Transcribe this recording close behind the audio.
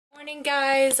Morning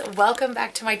guys, welcome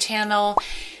back to my channel.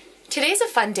 Today's a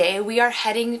fun day. We are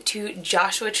heading to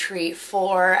Joshua Tree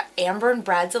for Amber and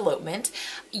Brad's elopement.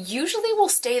 Usually we'll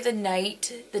stay the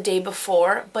night the day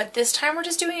before, but this time we're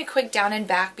just doing a quick down and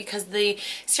back because the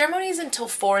ceremony is until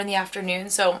 4 in the afternoon.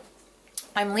 So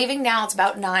I'm leaving now, it's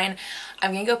about 9.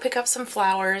 I'm gonna go pick up some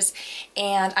flowers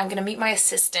and I'm gonna meet my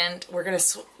assistant. We're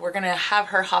gonna have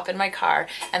her hop in my car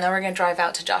and then we're gonna drive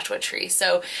out to Joshua Tree.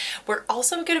 So we're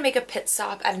also gonna make a pit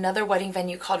stop at another wedding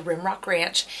venue called Rimrock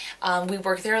Ranch. We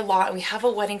work there a lot and we have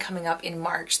a wedding coming up in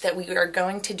March that we are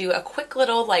going to do a quick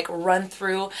little like run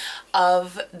through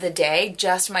of the day,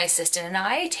 just my assistant and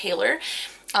I, Taylor.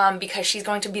 Because she's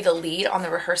going to be the lead on the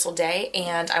rehearsal day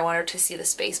and I want her to see the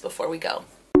space before we go.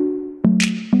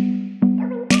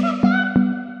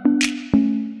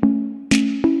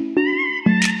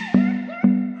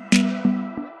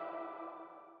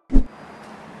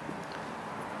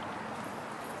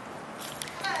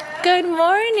 Good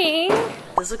morning.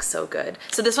 This looks so good.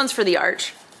 So this one's for the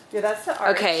arch. Yeah, that's the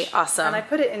arch. Okay, awesome. And I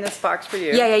put it in this box for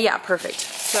you. Yeah, perfect.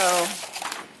 So.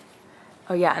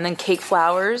 Oh yeah, and then cake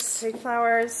flowers. Cake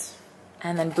flowers.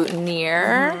 And then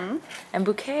boutonniere and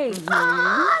bouquet.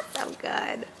 Ah, so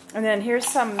good. And then here's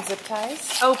some zip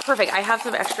ties. Oh, perfect. I have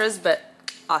some extras, but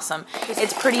awesome.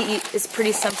 It's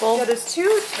pretty simple. Yeah, there's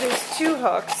two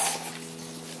hooks.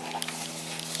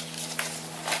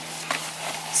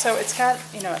 So it's got,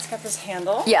 it's got this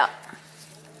handle. Yeah.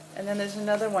 And then there's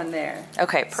another one there.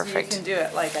 Okay, perfect. So you can do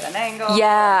it like at an angle.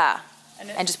 Yeah.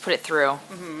 And just put it through.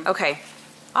 Okay.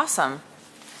 Awesome.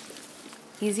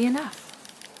 Easy enough.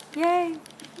 Yay.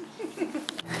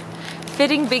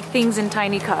 Fitting big things in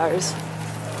tiny cars.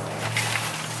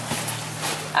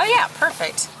 Oh yeah,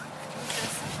 perfect.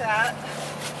 Just like that.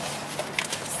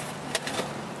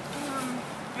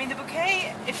 I mean, the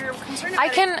bouquet, if you're concerned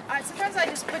about sometimes I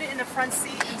just put it in the front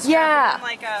seat and strap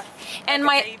it in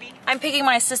like a baby. I'm picking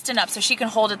my assistant up so she can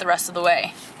hold it the rest of the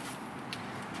way.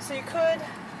 So you could,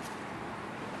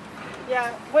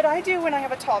 yeah, what I do when I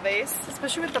have a tall vase,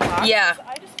 especially with the box, is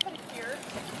I just put it here.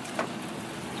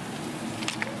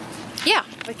 Yeah.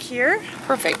 Like here.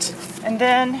 Perfect. And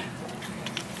then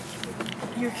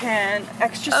you can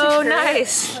extra it secure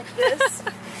nice. Like this.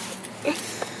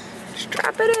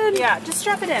 Strap it in. Yeah, just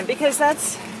strap it in because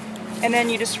that's, and then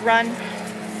you just run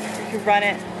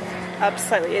it up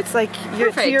slightly. It's like, to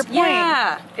your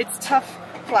point, it's tough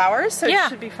flowers, so it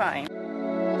should be fine.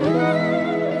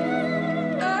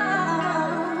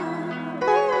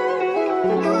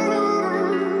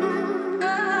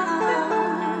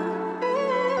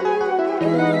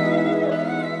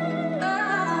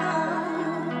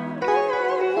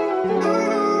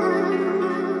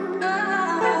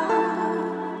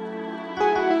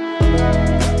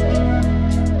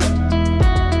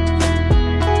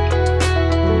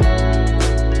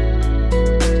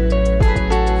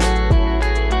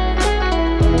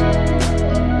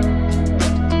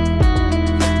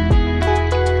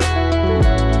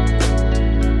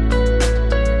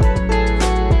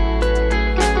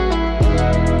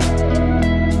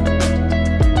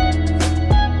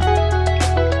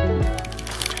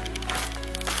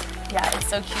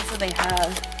 So cute. So they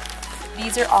have,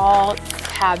 these are all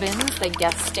cabins that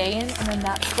guests stay in, and then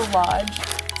that's the lodge.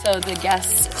 So the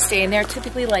guests stay in there.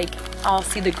 Typically, like, I'll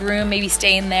see the groom maybe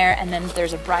stay in there, and then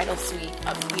there's a bridal suite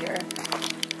up here.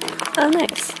 Oh,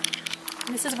 nice.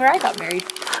 And this is where I got married.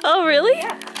 Oh, really?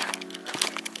 Yeah.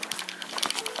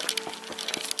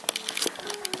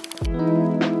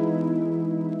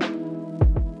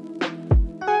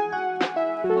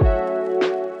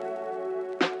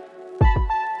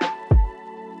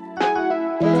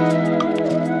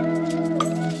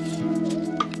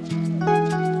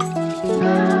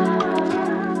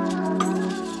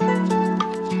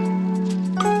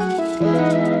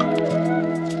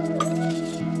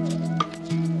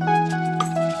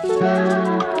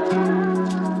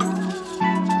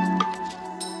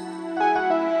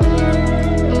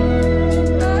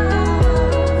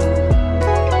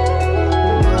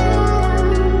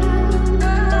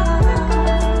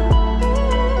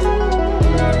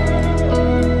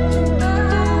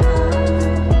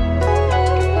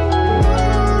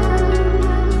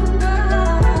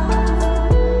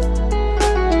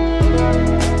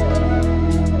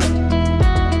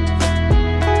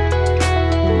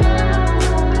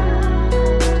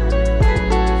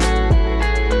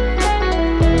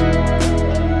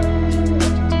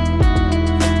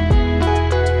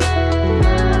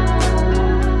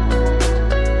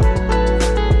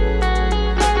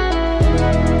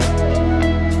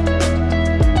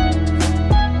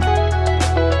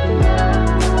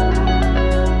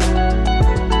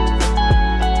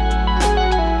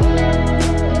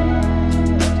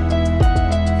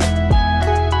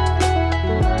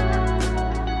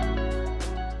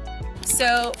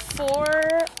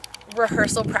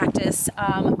 rehearsal practice,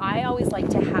 I always like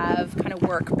to have kind of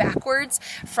work backwards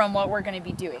from what we're going to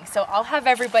be doing. So I'll have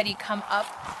everybody come up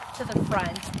to the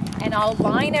front and I'll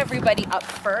line everybody up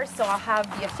first. So I'll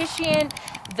have the officiant,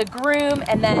 the groom,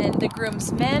 and then the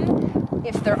groomsmen,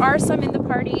 if there are some in the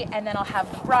party, and then I'll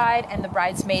have the bride and the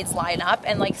bridesmaids line up.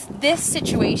 And like this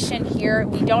situation here,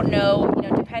 we don't know, you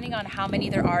know, depending on how many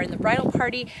there are in the bridal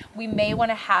party, we may want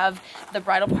to have the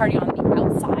bridal party on the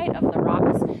outside of the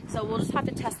rocks. So we'll just have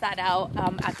to test that out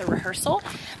at the rehearsal.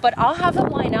 But I'll have them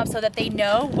line up so that they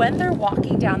know when they're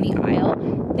walking down the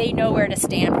aisle, they know where to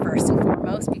stand first and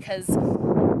foremost, because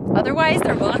otherwise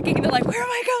they're walking and they're like, where am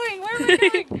I going? Where am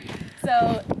I going?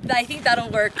 So I think that'll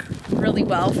work really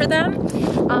well for them.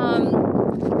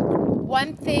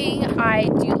 One thing I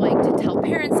do like to tell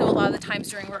parents, so a lot of the times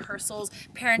during rehearsals,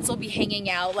 parents will be hanging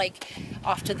out like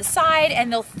off to the side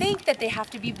and they'll think that they have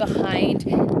to be behind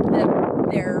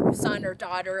their son or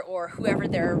daughter or whoever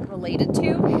they're related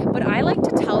to. But I like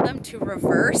to tell them to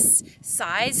reverse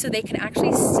sides so they can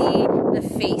actually see the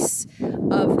face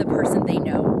of the person they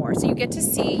know more. So you get to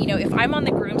see, you know, if I'm on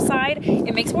the groom side,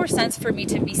 it makes more sense for me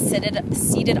to be seated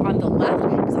on the left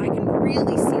because I can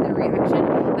really see the reaction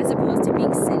as opposed to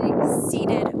being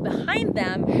seated behind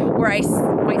them where I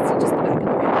might see just the back of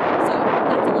their head. So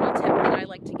that's a little tip that I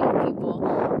like to give people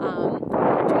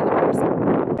during the rehearsal.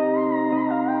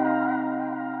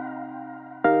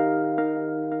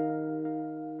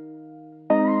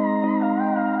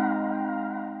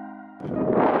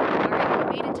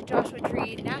 Joshua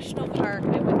Tree National Park.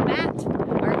 I'm with Matt,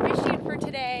 our officiant for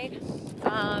today. We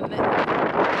have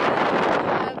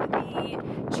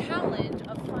the challenge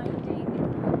of finding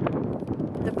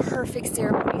the perfect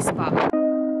ceremony spot.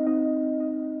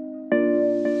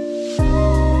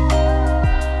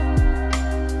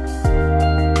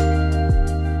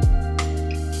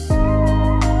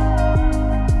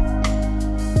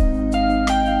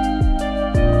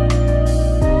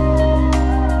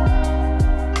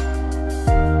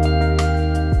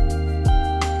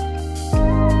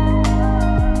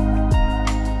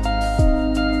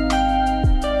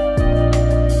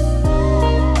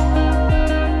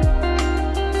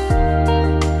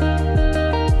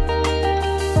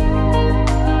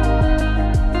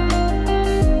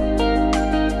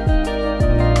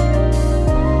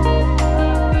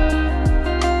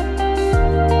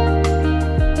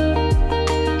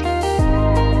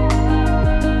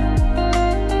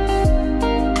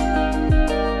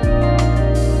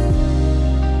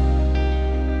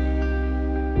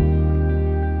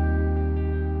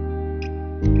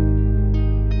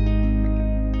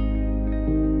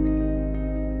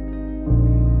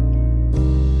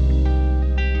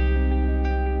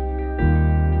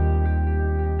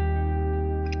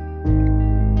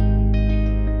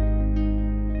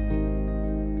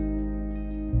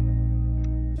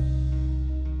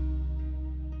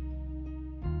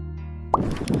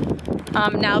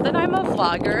 Now that I'm a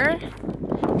vlogger,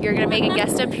 you're gonna make a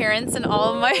guest appearance in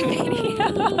all of my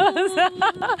videos.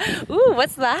 Ooh,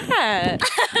 what's that?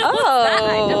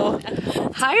 Oh,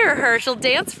 hi, rehearsal. She'll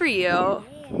dance for you. Yeah.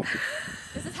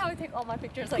 This is how I take all my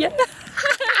pictures. Like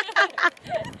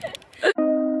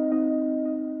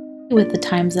With the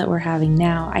times that we're having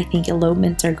now, I think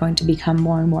elopements are going to become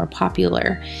more and more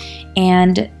popular.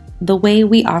 And the way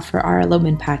we offer our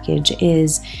elopement package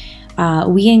is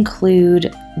we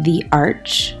include the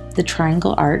arch, the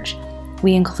triangle arch.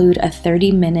 We include a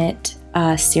 30-minute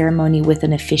ceremony with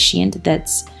an officiant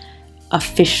that's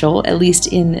official, at least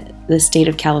in the state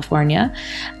of California.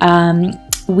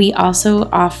 We also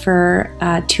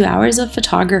offer 2 hours of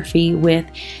photography with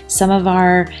some of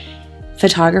our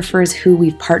photographers who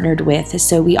we've partnered with.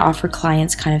 So we offer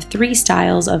clients kind of 3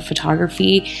 styles of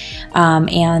photography,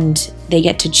 and they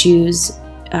get to choose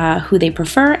who they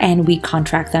prefer, and we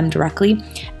contract them directly.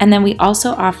 And then we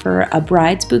also offer a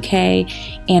bride's bouquet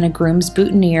and a groom's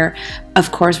boutonniere.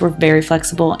 Of course, we're very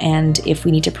flexible, and if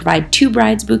we need to provide 2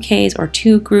 bride's bouquets or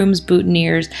 2 groom's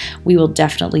boutonnieres, we will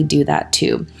definitely do that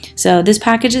too. So this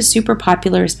package is super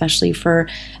popular, especially for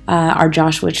our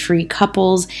Joshua Tree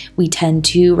couples. We tend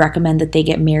to recommend that they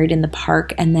get married in the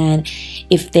park, and then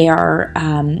if they are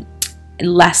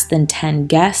less than 10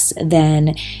 guests,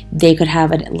 then they could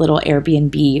have a little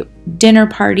Airbnb dinner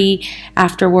party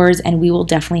afterwards, and we will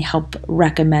definitely help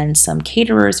recommend some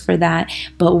caterers for that,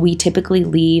 but we typically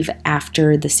leave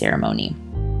after the ceremony.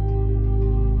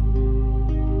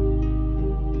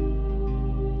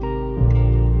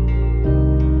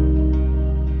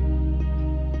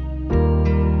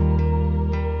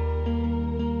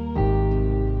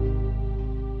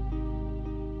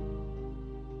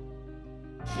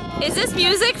 Is this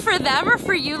music for them or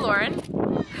for you, Lauren?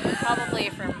 Probably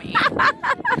for me.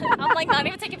 I'm like not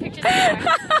even taking pictures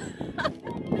anymore.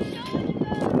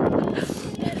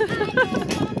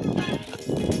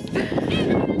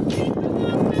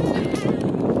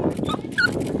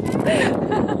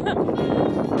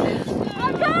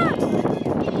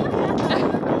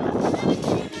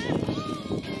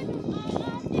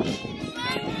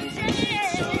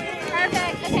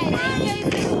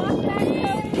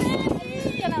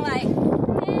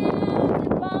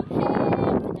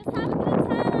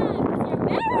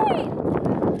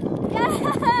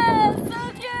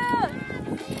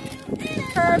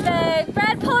 Perfect.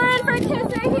 Brad, pull her in for a kiss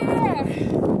right here.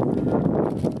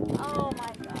 Oh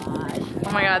my gosh.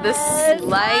 Oh my god, this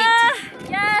light.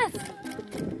 Yes.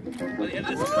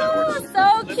 Ooh, so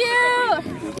cute.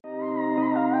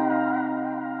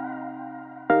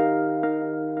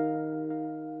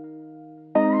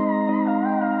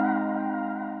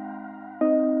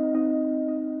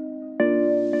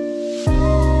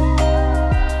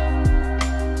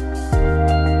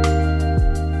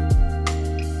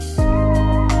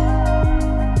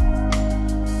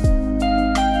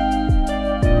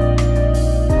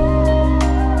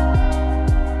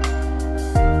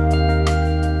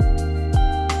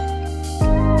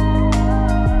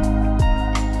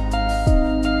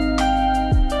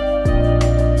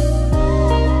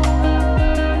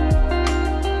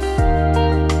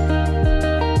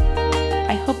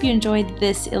 You enjoyed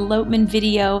this elopement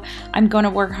video. I'm going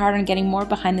to work hard on getting more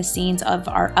behind the scenes of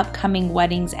our upcoming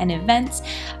weddings and events.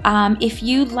 If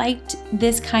you liked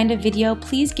this kind of video,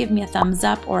 please give me a thumbs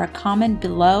up or a comment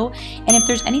below. And if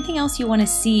there's anything else you want to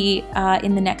see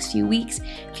in the next few weeks,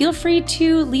 feel free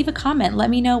to leave a comment. Let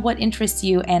me know what interests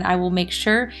you and I will make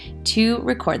sure to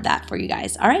record that for you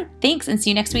guys. All right, thanks and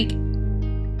see you next week.